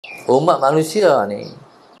Umat manusia ni,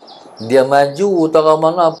 dia maju utara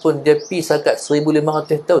mana pun, dia pergi sekat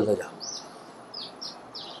 1500 tahun saja.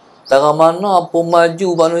 Utara mana pun maju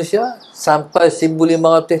manusia sampai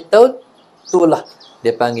 1500 tahun, itulah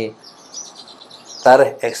dia panggil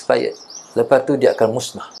tarikh expired. Lepas tu dia akan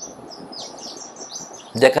musnah.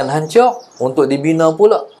 Dia akan hancur untuk dibina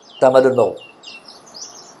pula tamadun baru.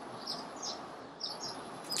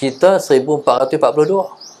 Kita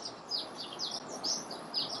 1442.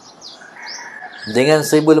 Dengan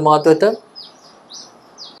 1500 tahun?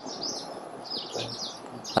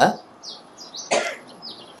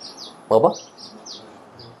 Berapa?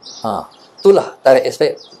 Itulah tarikh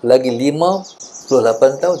expired. Lagi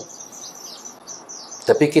 58 tahun.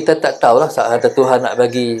 Tapi kita tak tahulah saat ada Tuhan nak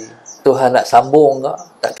bagi, Tuhan nak sambung ke?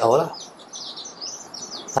 Tak tahulah.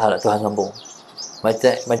 Nak Tuhan sambung.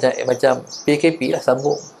 Macam PKP lah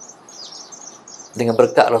sambung. Dengan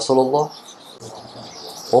berkat Rasulullah.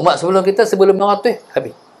 Umat sebelum kita 1500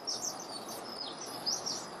 habis.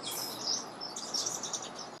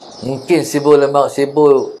 Mungkin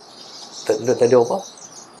 1500 tadi apa?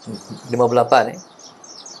 58 ni.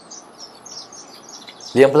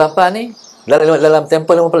 58 ni dalam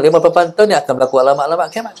tempoh 58 tahun ni akan berlaku alamat-alamat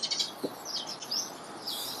kiamat.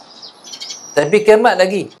 Tapi kiamat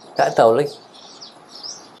lagi tak tahu lagi.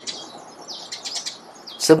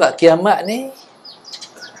 Sebab kiamat ni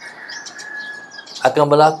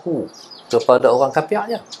akan berlaku kepada orang kafir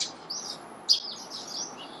je.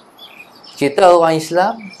 Kita orang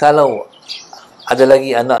Islam, kalau ada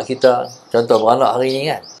lagi anak kita, contoh beranak hari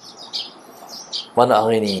ni kan, beranak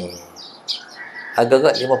hari ni,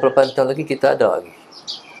 agak-agak 58 tahun lagi kita ada lagi.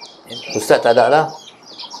 Ustaz tak ada lah,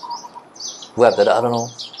 buat tak ada lah, no.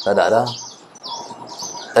 Tak ada lah.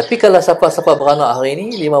 Tapi kalau siapa-siapa beranak hari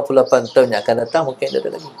ni, 58 tahun yang akan datang mungkin dia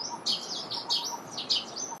ada lagi.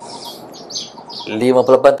 58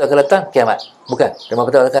 tahun akan datang, kiamat. Bukan,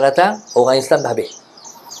 58 tahun akan datang, orang Islam dah habis.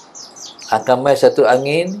 Akan main satu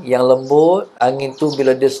angin yang lembut. Angin tu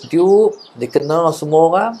bila dia sejuk, dia kena semua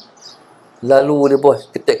orang, lalu dia buat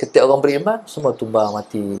ketik-ketik orang beriman, semua tumbang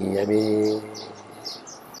mati, habis.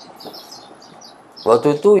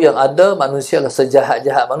 Waktu tu yang ada manusia lah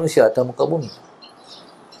sejahat-jahat manusia atas muka bumi.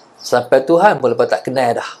 Sampai Tuhan pun lepas tak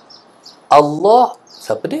kenal dah. Allah,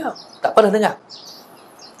 siapa dia? Tak pernah dengar.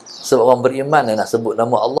 Sebab orang beriman yang nak sebut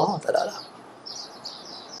nama Allah, tak ada lah.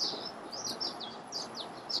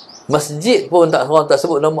 Masjid pun orang tak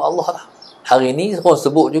sebut nama Allah lah. Hari ni orang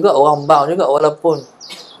sebut juga, orang bang juga, walaupun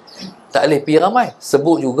tak boleh pergi ramai,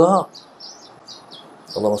 sebut juga.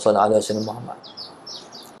 Allahumma salli ala sayyidina Muhammad.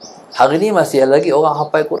 Hari ni masih ada lagi orang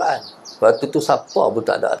hafal Quran. Waktu tu siapa pun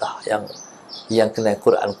tak ada dah yang kenal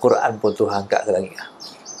Quran. Quran pun Tuhan angkat ke langit.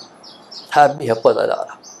 Habis apa tak ada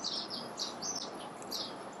dah.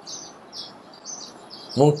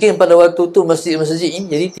 Mungkin pada waktu tu masjid-masjid ini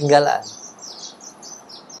jadi tinggalan.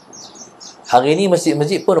 Hari ni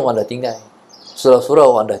masjid-masjid pun orang dah tinggal.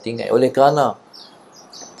 Surau-surau orang dah tinggal. Oleh kerana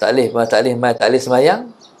tak boleh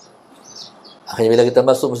semayang. Akhirnya bila kita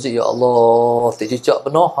masuk masjid, ya Allah, tercicak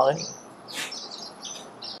penuh hari ni.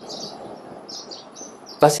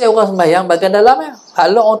 Pasal orang semayang bagian dalam ya.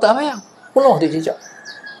 Hak luar orang tak semayang, penuh tercicak.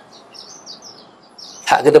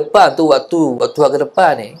 Hak ke depan tu, waktu hak ke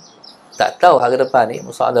depan ni, tak tahu hak ke depan ni,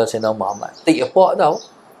 Musa Sayyidina Muhammad. Tik apa tahu?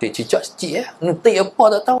 Tik cicak sikit ya. Tik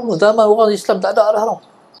apa tak tahu. Zaman orang Islam tak ada dah.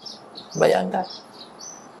 Bayangkan.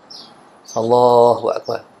 Allahu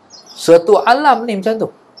Akbar. Suatu alam ni macam tu.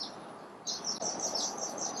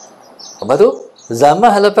 Lepas tu,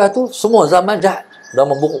 zaman lepas tu, semua zaman jahat.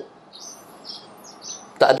 Zaman buruk.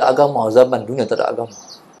 Tak ada agama. Zaman dunia tak ada agama.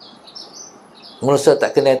 Manusia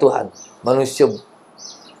tak kenal Tuhan. Manusia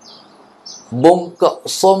bongkak,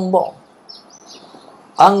 sombong,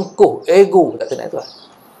 angkuh, ego, tak kenal Tuhan.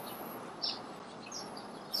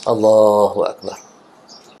 Allahu Akbar.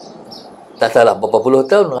 Tak salah berapa puluh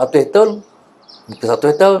tahun, ratus tahun, mungkin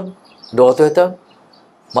 100 tahun, 200 tahun,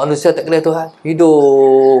 manusia tak kenal Tuhan.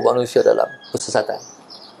 Hidup manusia dalam kesesatan.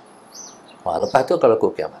 Lepas tu kalau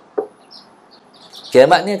berlaku kiamat.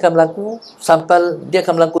 Kiamat ni akan berlaku sampai dia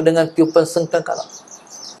akan berlaku dengan tiupan sangkakala.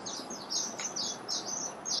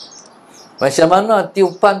 Macam mana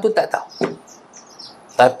tiupan tu tak tahu.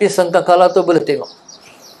 Tapi sangkakala tu boleh tengok.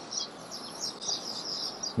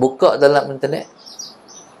 Buka dalam internet,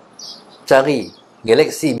 cari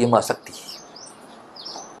galaksi Bima Sakti.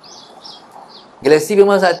 Galaksi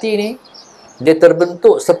Bima Sakti ni dia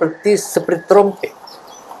terbentuk seperti trompet.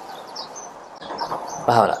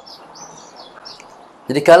 Faham tak?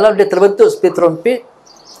 Jadi kalau dia terbentuk seperti trompet,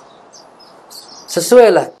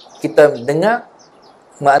 sesuailah kita dengar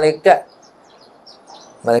malaikat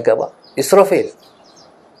apa? Israfil.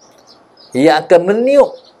 yang akan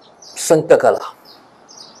meniup sangkakala.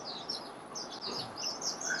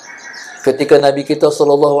 Ketika Nabi kita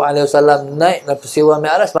SAW naik dan peristiwa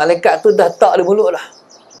Mi'raj, malaikat tu dah tak ada mulut dah.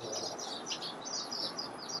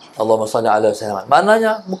 Allahumma salli ala sayyidina.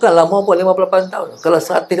 Maknanya bukan lama pun 58 tahun. Kalau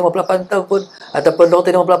 158 tahun pun ataupun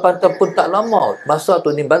 258 tahun pun tak lama. Masa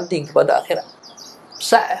tu ni banting kepada akhirat.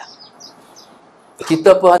 Besar ya.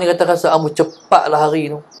 Kita pun hanya kata rasa cepatlah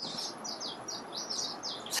hari tu.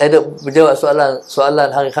 Saya dah berjawab soalan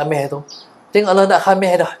hari Khamis tu. Tengoklah nak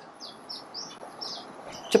Khamis dah.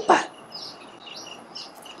 Cepat.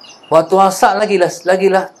 Waktu asar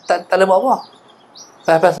lagilah tak lama apa.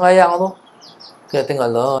 Lepas semayang tu. Kita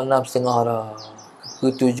tengoklah 6.30 dah. Ke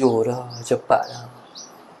 7 dah. Cepat dah.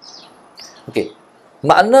 Okey.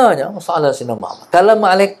 Maknanya soalan sinama. Kalau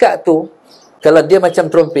malaikat tu, kalau dia macam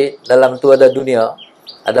trompet, dalam tu ada dunia,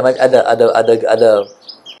 ada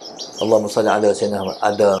Allahumma salli ala sayyidina Muhammad,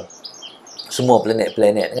 ada semua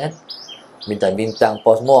planet-planet kan, bintang-bintang,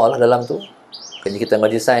 apa semua lah dalam tu. Kerja kita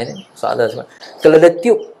ngaji sains ni, soalan semua. Kalau ada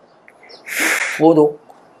tiup tu,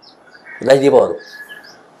 dah jadi apa tu?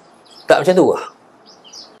 Tak macam tu lah.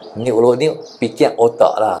 Ni fikir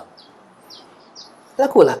otak lah.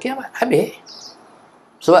 Lakulah kiamat, habis.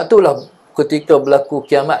 Sebab itulah ketika berlaku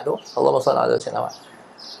kiamat tu, Allahumma salli ala sayyidina Muhammad,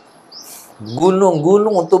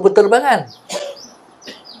 gunung-gunung untuk berterbangan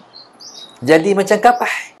jadi macam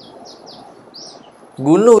kapas.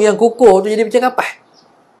 Gunung yang kukuh tu jadi macam kapas.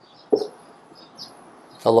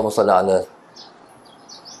 Allahumma salli ala.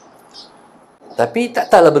 Tapi tak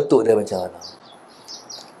tahulah bentuk dia macam mana.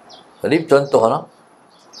 Jadi contoh lah,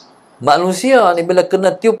 manusia ni bila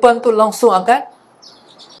kena tiupan tu langsung akan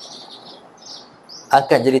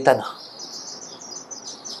jadi tanah.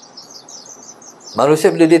 Manusia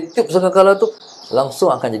bila dia tiup sekali tu langsung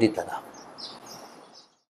akan jadi tanah.